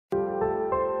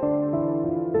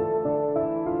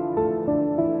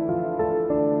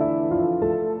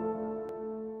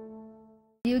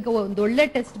ಈಗ ಒಂದು ಒಳ್ಳೆ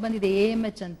ಟೆಸ್ಟ್ ಬಂದಿದೆ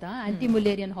AMH ಅಂತ,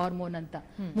 ಆಂಟಿ-ಮುಲ್ಲೇರಿಯನ್ ಹಾರ್ಮೋನ್ ಅಂತ.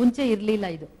 ಮುಂಚೆ ಇರ್ಲಿಲ್ಲ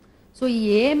ಇದು. ಸೊ ಈ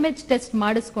AMH ಟೆಸ್ಟ್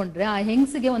ಮಾಡಿಸ್ಕೊಂಡ್ರೆ ಆ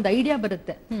ಹೆಂಗ್ಸಿಗೆ ಒಂದು ಐಡಿಯಾ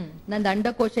ಬರುತ್ತೆ, ನಂದು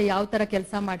ಅಂಡಕೋಶ ಯಾವ ತರ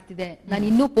ಕೆಲಸ ಮಾಡ್ತಿದೆ, ನಾನು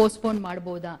ಇನ್ನೂ ಪೋಸ್ಟ್ಪೋನ್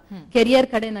ಮಾಡ್ಬೋದಾ, ಕೆರಿಯರ್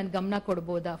ಕಡೆ ನಾನು ಗಮನ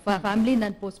ಕೊಡ್ಬೋದಾ, ಫ್ಯಾಮಿಲಿ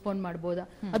ನಾನು ಪೋಸ್ಟ್ಪೋನ್ ಮಾಡ್ಬೋದಾ,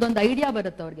 ಅದೊಂದು ಐಡಿಯಾ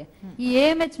ಬರುತ್ತೆ ಅವ್ರಿಗೆ. ಈ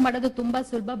AMH ಮಾಡೋದು ತುಂಬಾ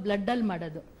ಸುಲಭ, ಬ್ಲಡ್ ಅಲ್ಲಿ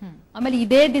ಮಾಡೋದು. ಆಮೇಲೆ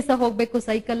ಇದೇ ದಿವಸ ಹೋಗ್ಬೇಕು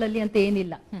ಸೈಕಲ್ ಅಲ್ಲಿ ಅಂತ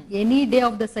ಏನಿಲ್ಲ. Any day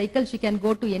of the cycle she can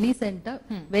go to any centre,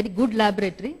 very good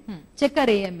laboratory, check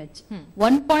R AMH.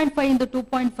 1.5 ಇಂದ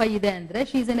 2.5 ಇದೆ ಅಂದ್ರೆ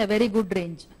she is in a very good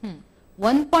range.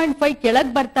 1.5 ಕೆಳಗ್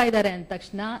ಬರ್ತಾ ಇದಾರೆ ಅಂದ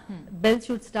ತಕ್ಷಣ bell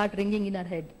should start ringing in our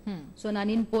head. So ನಾನು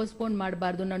ಇನ್ postpone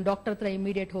ಮಾಡಬಾರ್ದು, ನಾನು ಡಾಕ್ಟರ್ ಹತ್ರ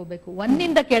ಇಮಿಡಿಯೇಟ್ ಹೋಗ್ಬೇಕು. 1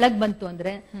 ಇಂದ ಕೆಳಗ್ ಬಂತು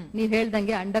ಅಂದ್ರೆ ನೀವ್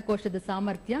ಹೇಳ್ದಂಗೆ ಅಂಡಕೋಶದ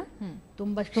ಸಾಮರ್ಥ್ಯ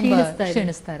ತುಂಬಾ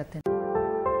ಕ್ಷೀಣಿಸ್ತಾ ಇರುತ್ತೆ.